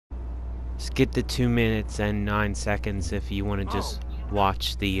Skip the 2 minutes and 9 seconds if you want to just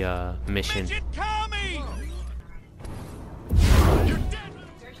watch the mission.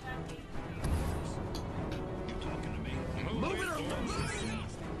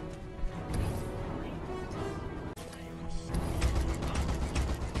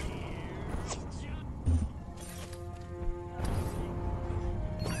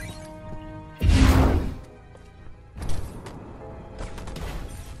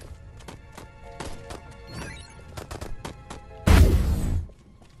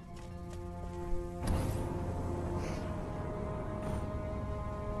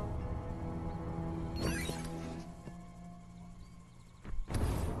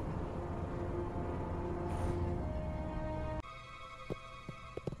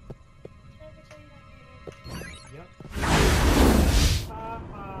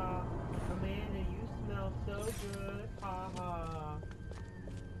 Haha, Amanda, you smell so good. Haha.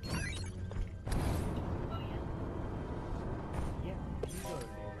 Yeah, you go to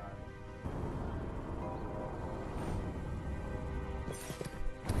me about it.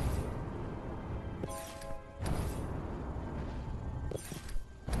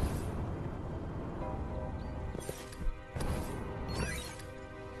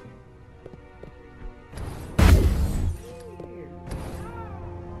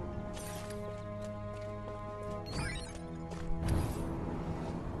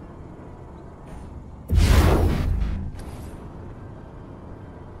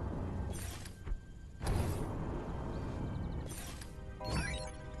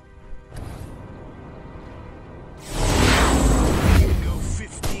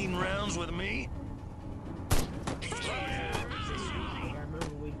 With me?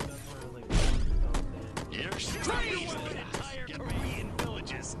 You're straight with entire Korean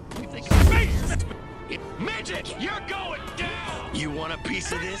villages. You think space? Midget, you're going down! You want a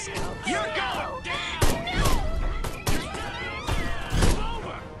piece of this? You're going down!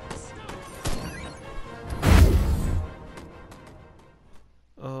 Over!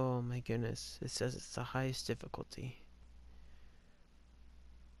 Oh my goodness, it says it's the highest difficulty.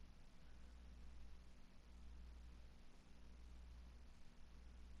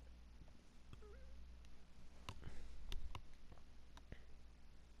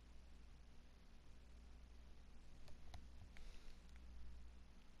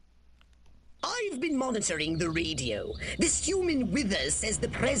 I've been monitoring the radio. This human with us says the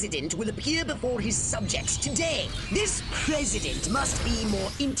president will appear before his subjects today. This president must be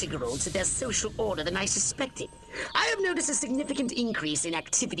more integral to their social order than I suspected. I have noticed a significant increase in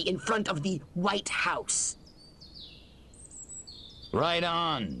activity in front of the White House. Right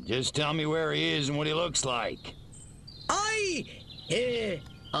on. Just tell me where he is and what he looks like.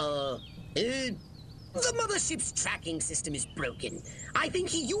 The mothership's tracking system is broken. I think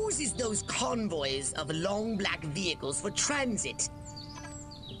he uses those convoys of long black vehicles for transit.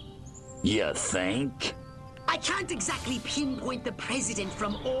 You think? I can't exactly pinpoint the president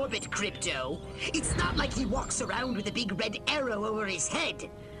from orbit, Crypto. It's not like he walks around with a big red arrow over his head.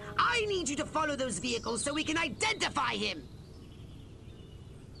 I need you to follow those vehicles so we can identify him.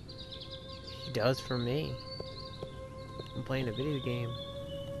 He does for me. I'm playing a video game.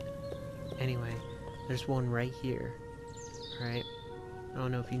 Anyway, there's one right here. Alright? I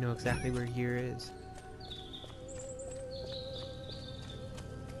don't know if you know exactly where here is.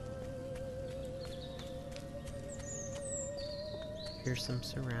 Here's some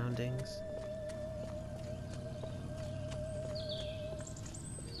surroundings.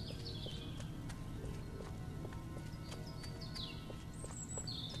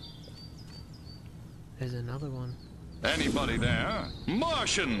 There's another one. Anybody there?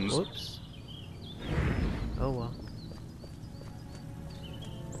 Martians! Whoops. Oh well.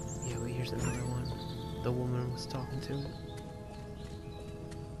 Yeah, wait, here's another one. The woman was talking to me.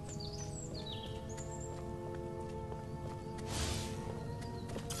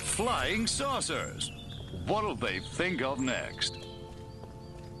 Flying saucers! What'll they think of next?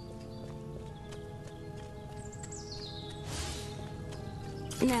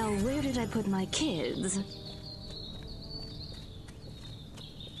 Now, where did I put my kids?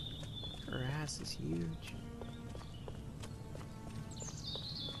 Her ass is huge.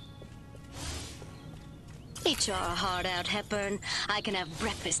 Eat your heart out, Hepburn. I can have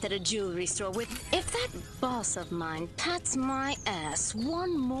breakfast at a jewelry store with... If that boss of mine pats my ass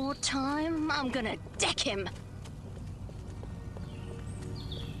one more time, I'm gonna deck him.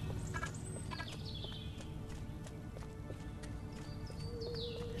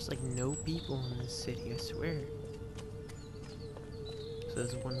 There's like no people in this city, I swear. So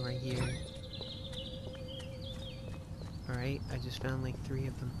there's one right here. Alright, I just found like 3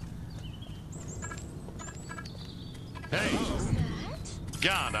 of them. Hey!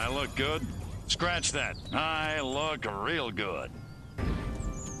 God, I look good. Scratch that. I look real good.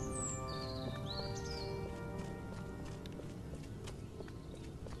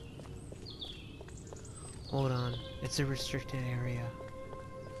 Hold on. It's a restricted area.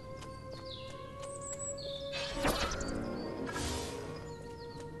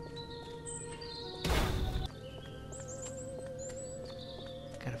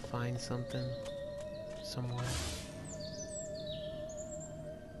 Gotta find something somewhere.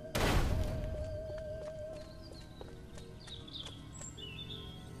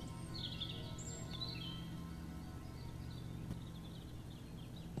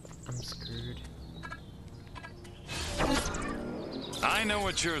 I'm screwed. I know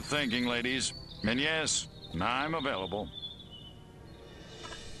what you're thinking, ladies. And yes, I'm available.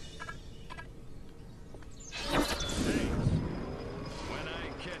 Hey, when I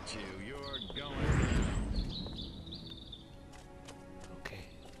catch you, you're going... Okay.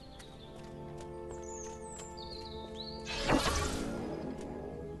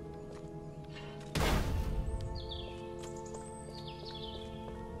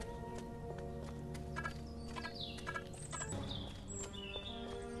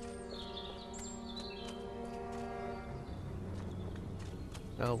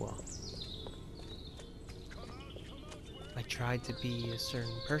 Oh well. I tried to be a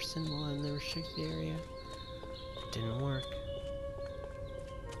certain person while in the restricted area. It didn't work.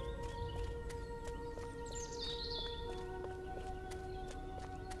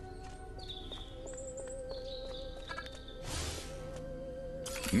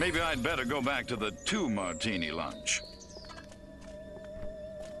 Maybe I'd better go back to the 2-martini lunch.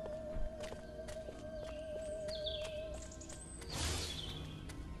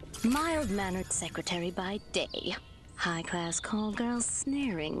 Mild-mannered secretary by day. High-class call girls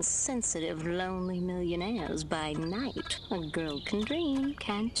snaring sensitive, lonely millionaires by night. A girl can dream,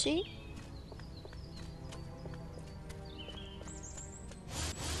 can't she?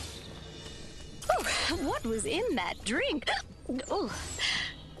 Oh, what was in that drink? Oh.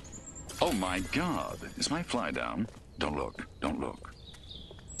 Oh my God, is my fly down? Don't look, don't look.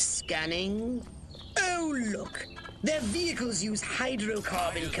 Scanning. Oh, look. Their vehicles use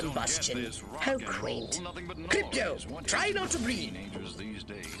hydrocarbon combustion. How quaint. Crypto, try not to breathe. These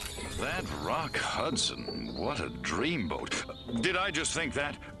days. That Rock Hudson, what a dreamboat. Did I just think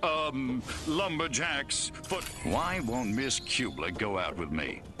that? Lumberjacks, foot... Why won't Miss Kubler go out with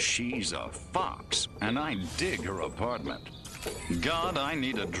me? She's a fox, and I dig her apartment. God, I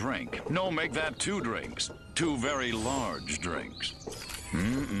need a drink. No, make that 2 drinks. 2 very large drinks.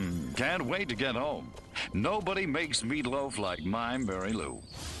 Can't wait to get home. Nobody makes meatloaf like mine, Mary Lou.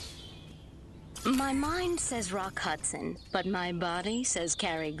 My mind says Rock Hudson, but my body says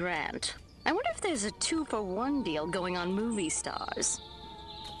Cary Grant. I wonder if there's a 2-for-1 deal going on movie stars.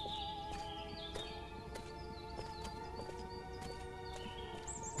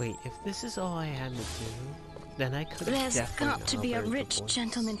 Wait, if this is all I had to do, then I could have There's definitely got to be a hovered rich before.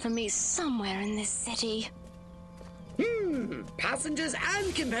 gentleman for me somewhere in this city. Passengers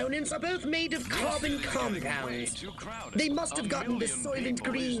and components are both made of carbon compounds. They must have gotten the Soylent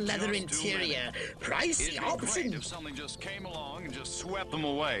Green leather interior. Pricey It'd be great option. if something just came along and just swept them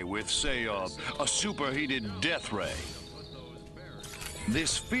away with, say, a superheated death ray.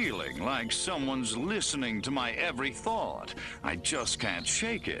 This feeling like someone's listening to my every thought. I just can't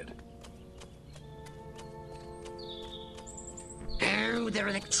shake it. Oh, their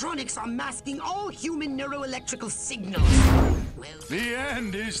electronics are masking all human neuroelectrical signals. Well, The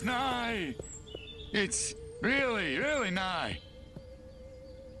end is nigh. It's really, really nigh.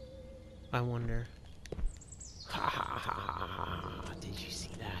 I wonder. Ha ha ha ha ha. Did you see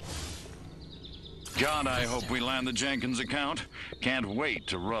that? God, I hope we land the Jenkins account. Can't wait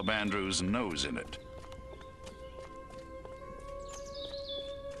to rub Andrew's nose in it.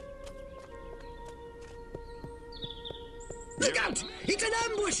 look out! It's an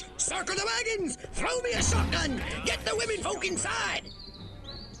ambush! Circle the wagons! Throw me a shotgun! Get the women folk inside!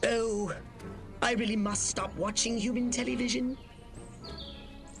 Oh, I really must stop watching human television.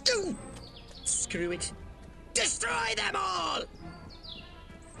 Oh, screw it. Destroy them all!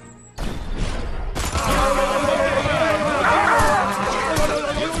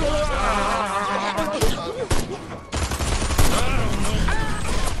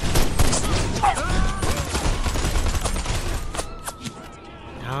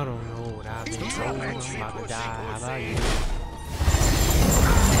 I don't know what I've been told. I'm about to die. How about you?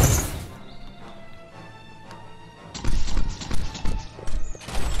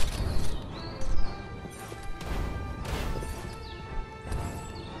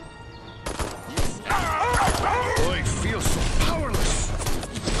 Boy,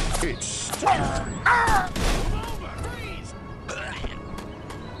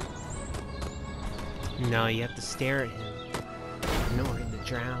 No, you have to stare at him. Ignore him to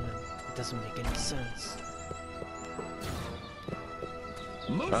drown him. It doesn't make any sense.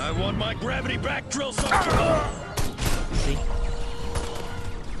 I want my gravity back, drill sergeant! See?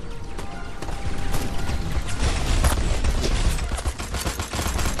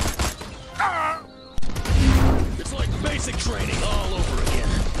 It's like basic training all over again.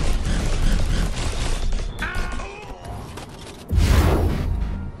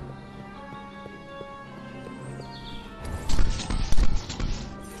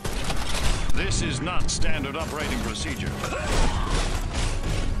 This is not standard operating procedure.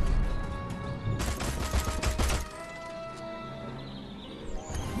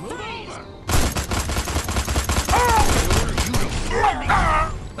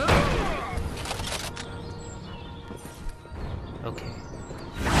 Okay.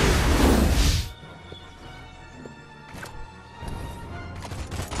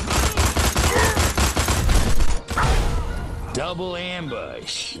 Double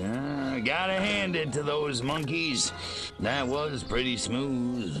ambush. Gotta hand it to those monkeys. That was pretty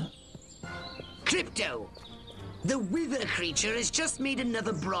smooth. Crypto, the Wither creature has just made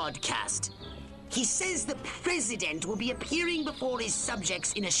another broadcast. He says the president will be appearing before his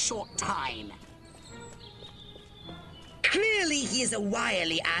subjects in a short time. Clearly, he is a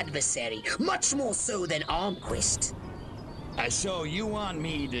wily adversary, much more so than Armquist. So you want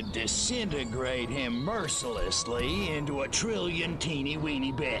me to disintegrate him mercilessly into a trillion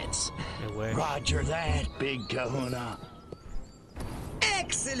teeny-weeny bits? I wish. Roger that, big kahuna.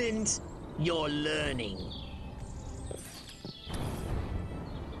 Excellent! You're learning.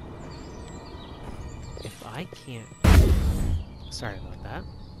 If I can't... Sorry about that.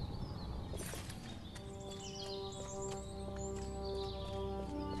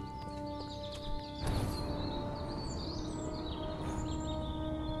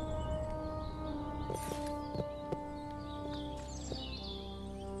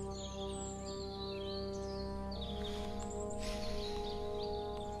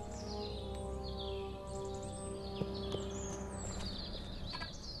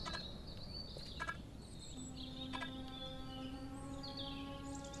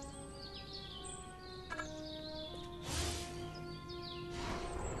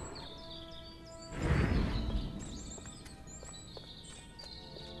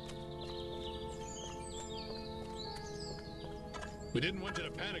 We didn't want you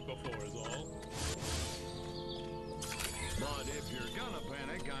to panic before is all. But if you're gonna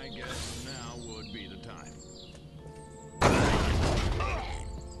panic, I guess now would be the time.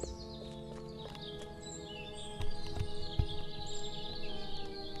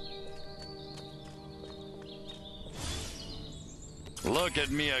 Look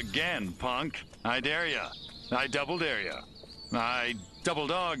at me again, punk. I dare ya. I double dare ya. I double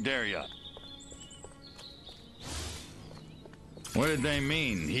dog dare ya. What did they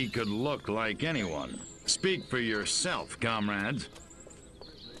mean? He could look like anyone. Speak for yourself, comrades.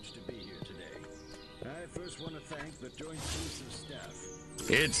 Privileged to be here today. I first want to thank the Joint Chiefs of Staff.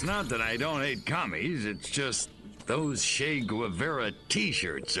 It's not that I don't hate commies, it's just those Che Guevara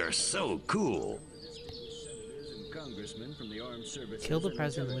t-shirts are so cool. Distinguished senators and congressmen from the armed services. Kill the and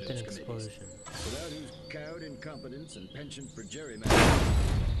president with an intelligence committees, explosion. without whose cowed incompetence and penchant for gerrymandering.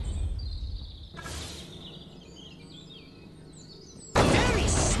 Very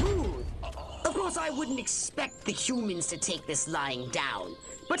smooth! Of course, I wouldn't expect the humans to take this lying down.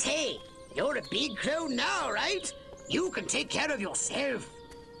 But hey, you're a big crow now, right? You can take care of yourself.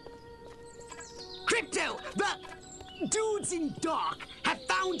 Crypto, the dudes in dark have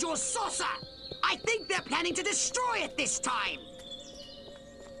found your saucer. I think they're planning to destroy it this time.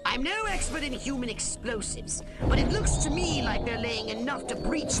 I'm no expert in human explosives, but it looks to me like they're laying enough to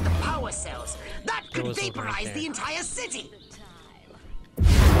breach the power cells. That could was looking vaporize right the there. entire city.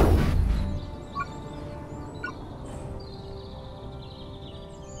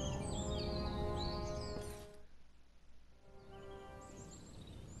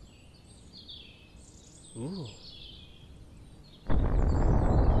 Ooh.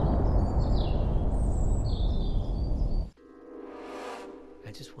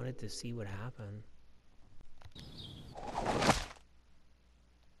 I just wanted to see what happened.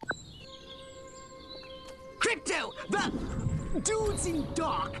 Crypto, the dudes in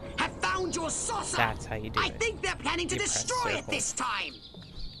dark have found your saucer. That's how you do I it. think they're planning to You press destroy it circle. this time.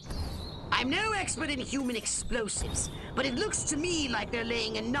 I'm no expert in human explosives, but it looks to me like they're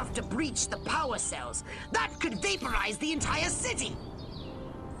laying enough to breach the power cells. That could vaporize the entire city.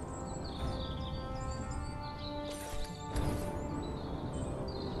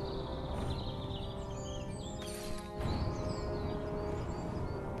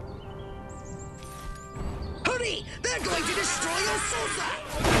 hurry! They're going to destroy your saucer!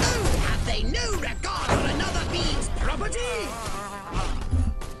 Oh, have they no regard for another being's property?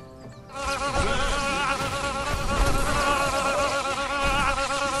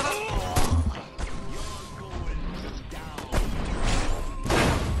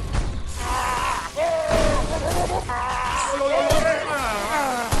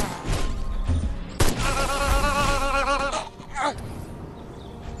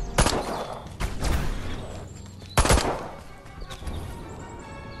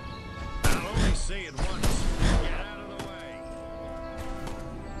 I'll only say it once. Get out of the way.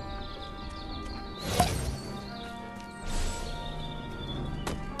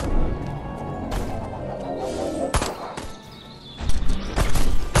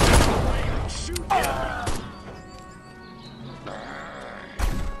 Shoot ya!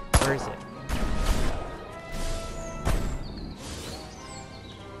 Where is it?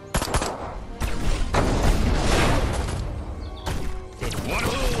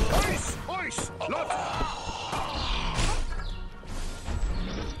 Ice! Ice! Look!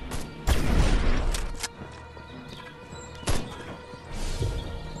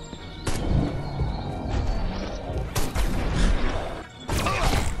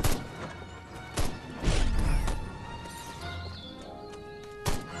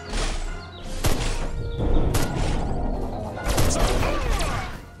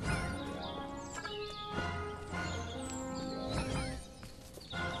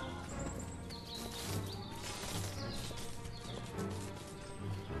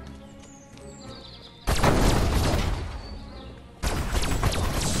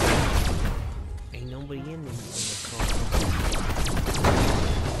 Ain't nobody in this car.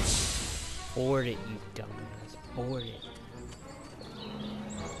 Board it, you dumbass. Board it.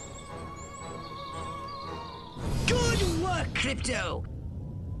 Good work, Crypto!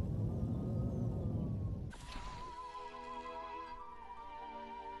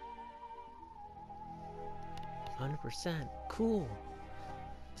 100%. Cool.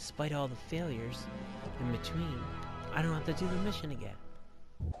 Despite all the failures in between, I don't have to do the mission again.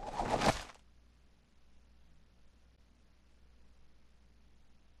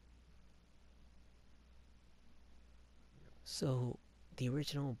 So, the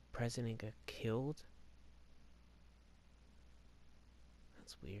original president got killed?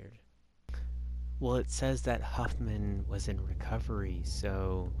 That's weird. Well, it says that Huffman was in recovery,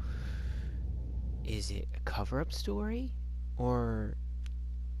 so... is it a cover-up story? Or...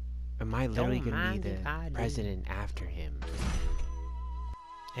 am I literally gonna be the president after him?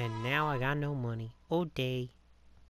 And now I got no money. Oh, day.